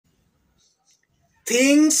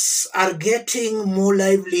Things are getting more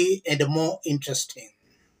lively and more interesting.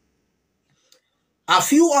 A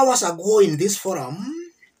few hours ago in this forum,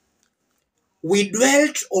 we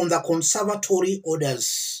dwelt on the conservatory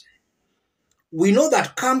orders. We know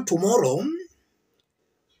that come tomorrow,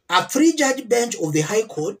 a three-judge bench of the High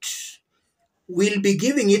Court will be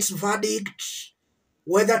giving its verdict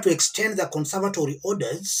whether to extend the conservatory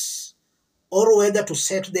orders or whether to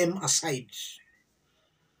set them aside.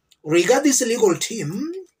 Rigathi's legal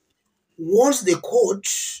team wants the court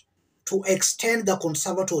to extend the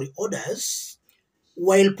conservatory orders,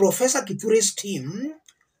 while Professor Kithure's team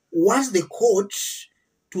wants the court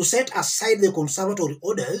to set aside the conservatory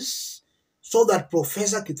orders so that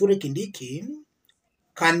Professor Kithure Kindiki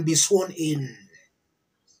can be sworn in.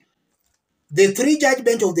 The three-judge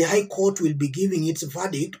bench of the High Court will be giving its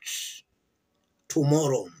verdict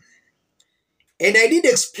tomorrow. And I did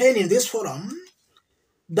explain in this forum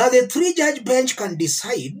that the three-judge bench can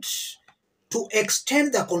decide to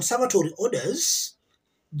extend the conservatory orders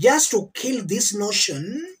just to kill this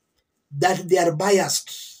notion that they are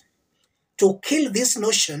biased, to kill this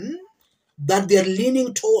notion that they are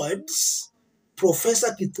leaning towards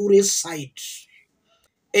Professor Kithure's side.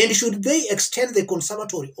 And should they extend the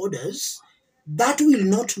conservatory orders, that will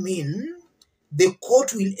not mean the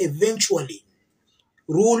court will eventually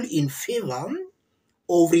rule in favor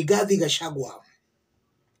of Rigathi Gachagua.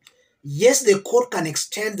 Yes, the court can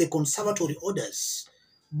extend the conservatory orders,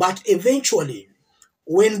 but eventually,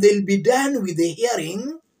 when they'll be done with the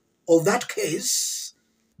hearing of that case,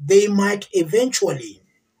 they might eventually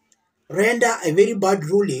render a very bad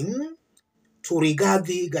ruling to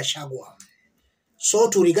Rigathi Gachagua. So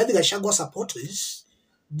to Rigathi Gachagua supporters,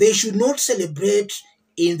 they should not celebrate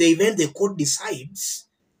in the event the court decides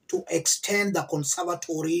to extend the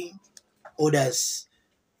conservatory orders.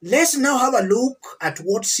 Let's now have a look at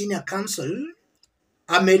what Senior Counsel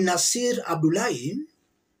Ahmednassir Abdullahi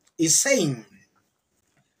is saying.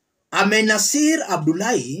 Ahmednassir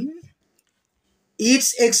Abdullahi,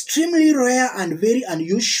 it's extremely rare and very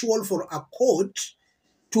unusual for a court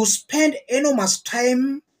to spend enormous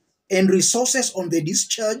time and resources on the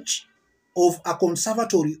discharge of a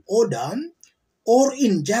conservatory order or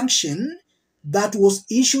injunction that was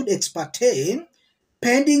issued ex parte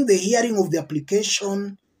pending the hearing of the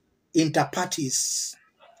application inter partes.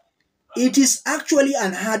 It is actually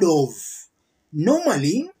unheard of.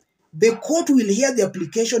 Normally, the court will hear the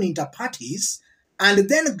application inter partes and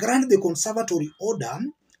then grant the conservatory order,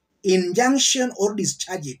 injunction, or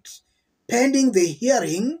discharge it, pending the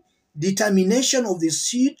hearing, determination of the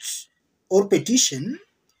suit or petition.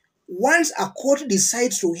 Once a court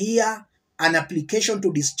decides to hear an application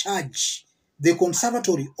to discharge the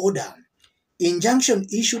conservatory order, injunction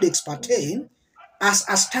issued ex parte as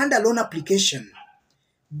a standalone application,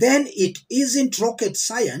 then it isn't rocket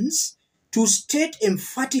science to state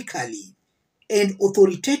emphatically and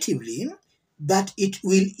authoritatively that it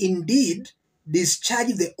will indeed discharge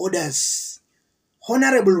the orders.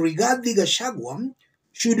 Honorable Rigathi Gachagua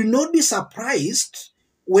should not be surprised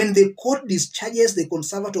when the court discharges the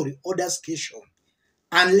conservatory orders case,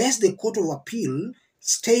 unless the Court of Appeal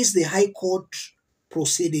stays the High Court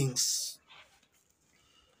proceedings.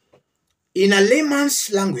 In a layman's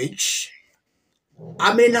language,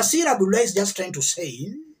 Ahmednassir Abdullahi is just trying to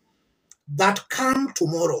say that come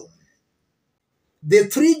tomorrow, the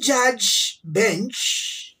three-judge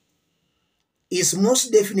bench is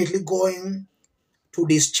most definitely going to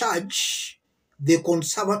discharge the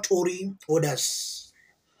conservatory orders.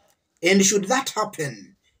 And should that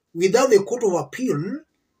happen without the Court of Appeal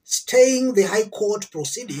staying the High Court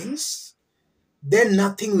proceedings, then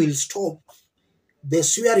nothing will stop the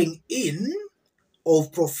swearing in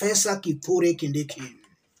of Professor Kithure Kindiki.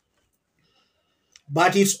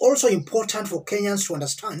 But it's also important for Kenyans to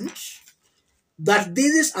understand that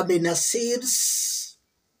this is Ahmednassir's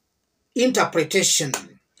interpretation.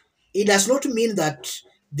 It does not mean that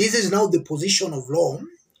this is now the position of law.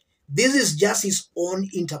 This is just his own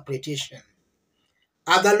interpretation.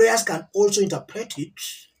 Other lawyers can also interpret it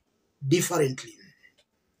differently.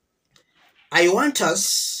 I want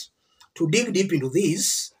us to dig deep into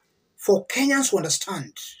this for Kenyans to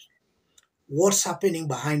understand what's happening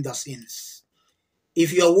behind the scenes.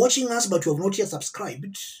 If you are watching us but you have not yet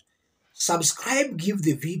subscribed, subscribe, give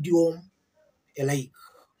the video a like.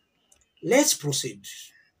 Let's proceed.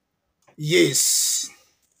 Yes.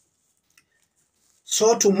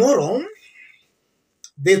 So tomorrow,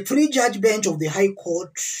 the three-judge bench of the High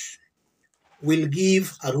Court will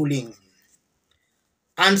give a ruling.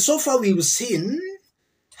 And so far we've seen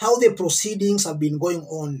how the proceedings have been going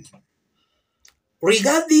on.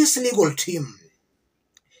 Rigathi's legal team,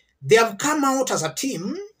 They have come out as a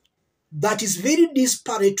team that is very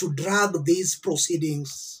desperate to drag these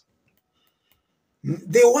proceedings.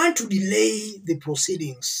 They want to delay the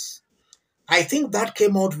proceedings. I think that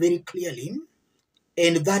came out very clearly,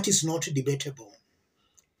 and that is not debatable.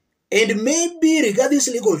 And maybe Rigathi's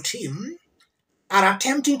legal team are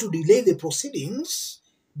attempting to delay the proceedings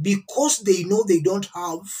because they know they don't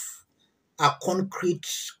have a concrete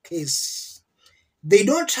case. They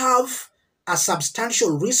don't have a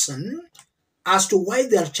substantial reason as to why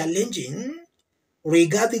they are challenging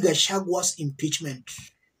Rigathi Gachagwa's impeachment.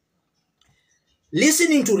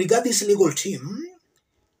 Listening to Rigathi's legal team,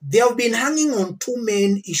 they have been hanging on two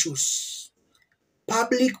main issues: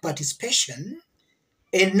 public participation,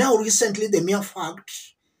 and now recently the mere fact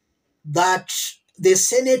that the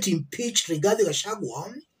Senate impeached Rigathi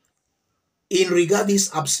Gachagua in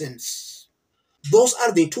Rigathi's absence. Those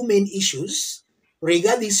are the two main issues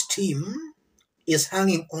Rigathi's team is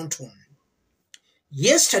hanging on to.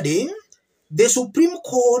 Yesterday, the Supreme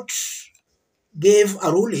Court gave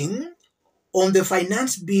a ruling on the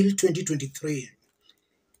Finance Bill 2023.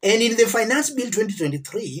 And in the Finance Bill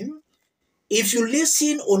 2023, if you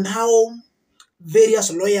listen on how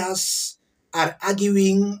various lawyers are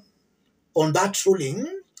arguing on that ruling,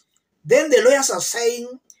 then the lawyers are saying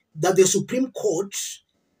that the Supreme Court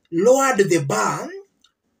lowered the bar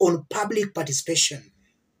on public participation.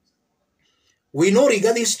 We know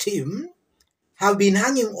Rigathi's team have been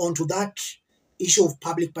hanging on to that issue of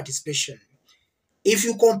public participation. If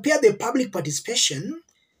you compare the public participation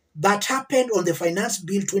that happened on the Finance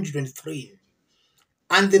Bill 2023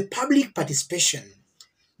 and the public participation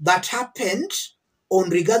that happened on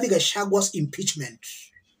Rigathi Gachagwa's impeachment,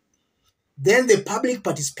 then the public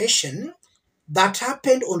participation that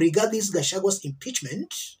happened on Rigathi Gachagwa's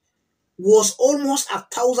impeachment was almost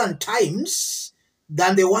 1,000 times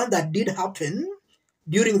than the one that did happen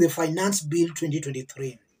during the Finance Bill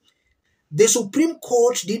 2023. The Supreme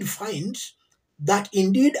Court did find that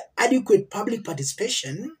indeed adequate public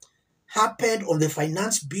participation happened on the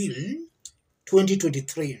Finance Bill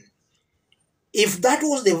 2023. If that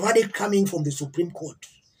was the verdict coming from the Supreme Court,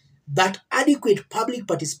 that adequate public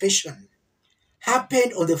participation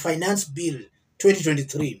happened on the Finance Bill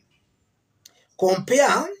 2023,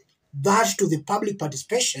 compare that to the public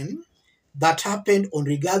participation that happened on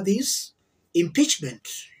Rigathi's impeachment.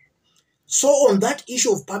 So on that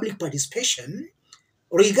issue of public participation,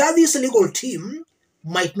 Rigathi's legal team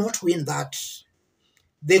might not win that.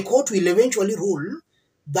 The court will eventually rule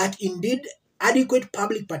that indeed adequate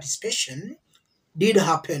public participation did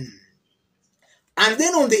happen. And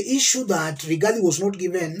then on the issue that Rigathi was not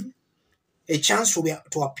given a chance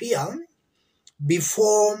to appear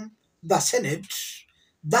before the Senate,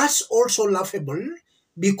 that's also laughable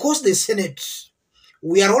because the Senate,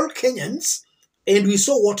 we are all Kenyans and we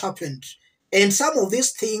saw what happened. And some of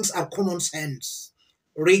these things are common sense.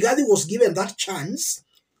 Rigathi was given that chance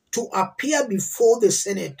to appear before the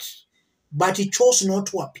Senate, but he chose not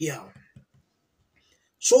to appear.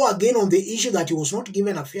 So again, on the issue that he was not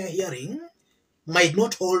given a fair hearing, might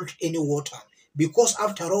not hold any water, because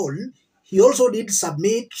after all, he also did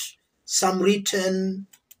submit some written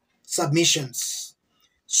submissions.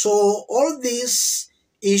 So all this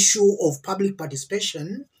issue of public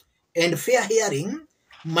participation and fair hearing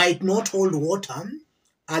might not hold water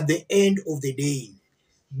at the end of the day.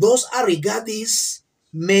 Those are Rigathi's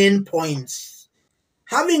main points.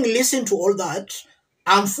 Having listened to all that,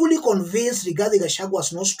 I'm fully convinced Rigathi Gachagua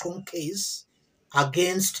has no strong case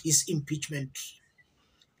against his impeachment.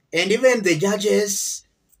 And even the judges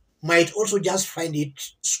might also just find it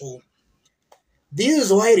so. This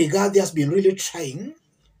is why Rigathi has been really trying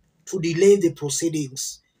to delay the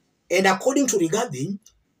proceedings. And according to Rigathi,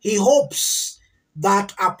 he hopes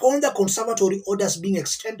that upon the conservatory orders being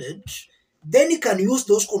extended, then he can use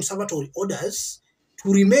those conservatory orders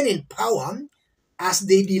to remain in power as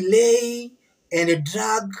they delay and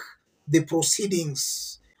drag the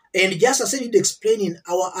proceedings. And just as I did explain in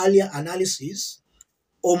our earlier analysis,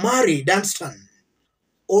 Omari Dunstan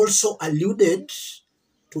also alluded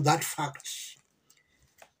to that fact.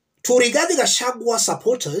 To Rigathi Gachagua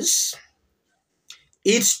supporters,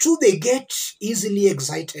 it's true they get easily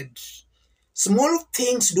excited. Small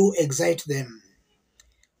things do excite them.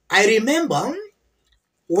 I remember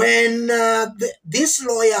when this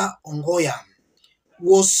lawyer Ongoya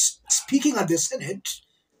was speaking at the Senate,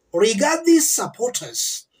 Rigathi's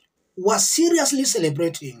supporters were seriously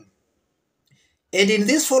celebrating. And in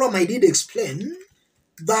this forum, I did explain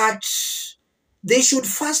that they should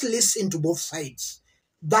first listen to both sides,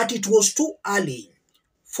 that it was too early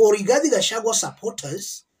for Rigathi Gachagua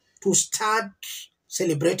supporters to start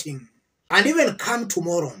celebrating. And even come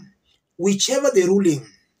tomorrow, whichever the ruling,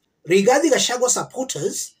 Rigathi Gachagua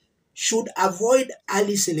supporters should avoid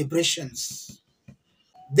early celebrations.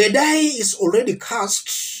 The die is already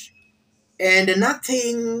cast and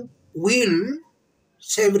nothing will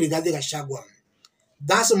save Rigathi Gachagua.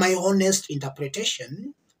 That's my honest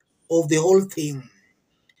interpretation of the whole thing.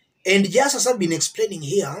 And just as I've been explaining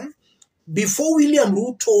here, before William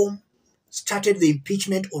Ruto started the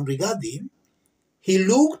impeachment on Rigathi, he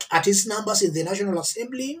looked at his numbers in the National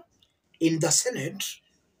Assembly, in the Senate,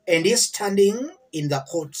 and his standing in the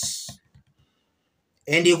courts.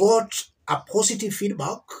 And he got a positive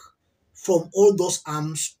feedback from all those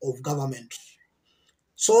arms of government.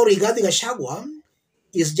 So Rigathi Gachagua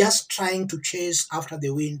is just trying to chase after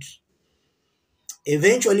the wind.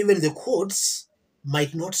 Eventually, even the courts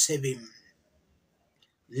might not save him.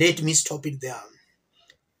 Let me stop it there.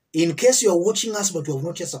 In case you are watching us but you have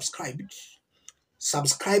not yet subscribed,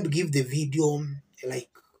 subscribe, give the video a like.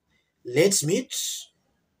 Let's meet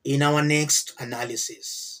in our next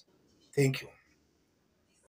analysis. Thank you.